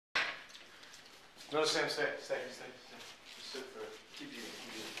No, Sam, stay. Just sit for it. Keep eating.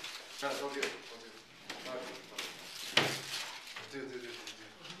 No, don't do it. Dude.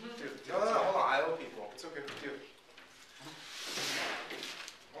 No, hold on. I owe people. It's okay. Dude.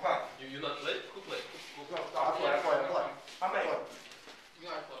 Okay. You not play? Who play? No, I play. How many? You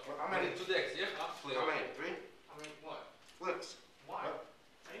gotta play. How many? 2 decks, yeah? Play. How many? 3? I mean, what? Flips. Why? What?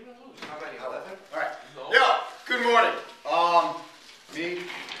 How you gonna lose? How many? 11? Alright. No. Yo, good morning. Me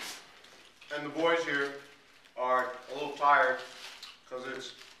and the boys here are a little tired because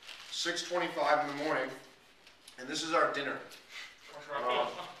it's 6:25 in the morning and this is our dinner.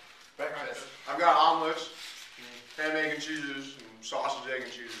 Breakfast. I've got omelets, ham, egg, and cheeses, and sausage, egg,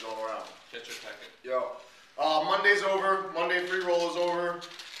 and cheeses all around. Get your packet. Yo, Monday's over. Monday free roll is over.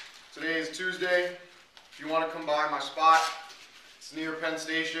 Today is Tuesday. If you want to come by my spot, it's near Penn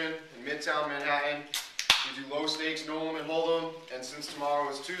Station in Midtown Manhattan. We do low stakes, no limit hold'em, and since tomorrow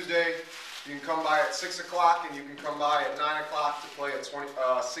is Tuesday, you can come by at 6 o'clock and you can come by at 9 o'clock to play a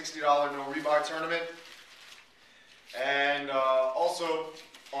 $60 no rebuy tournament. And also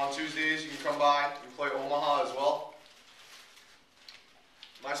on Tuesdays, you can come by and play Omaha as well.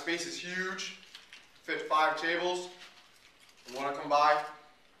 My space is huge, fit 5 tables. You want to come by,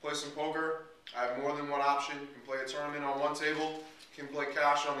 play some poker. I have more than one option. You can play a tournament on one table, you can play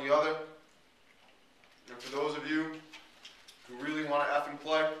cash on the other. And for those of you who really want to effing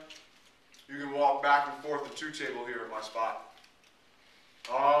play, you can walk back and forth the 2 table here at my spot.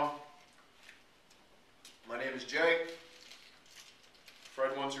 My name is Jay,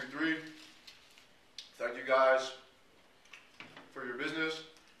 Fred123. Thank you guys for your business.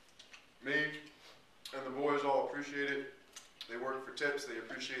 Me and the boys all appreciate it. They work for tips, they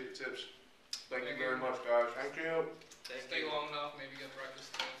appreciate the tips. Thank you very much, guys. Thank you. Stay long enough, maybe get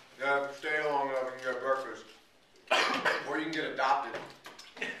breakfast too. Yeah, stay long enough, you can get breakfast. Or you can get adopted.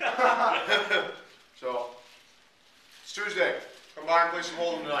 So, it's Tuesday. Come by and play some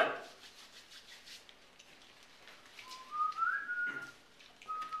hold'em tonight.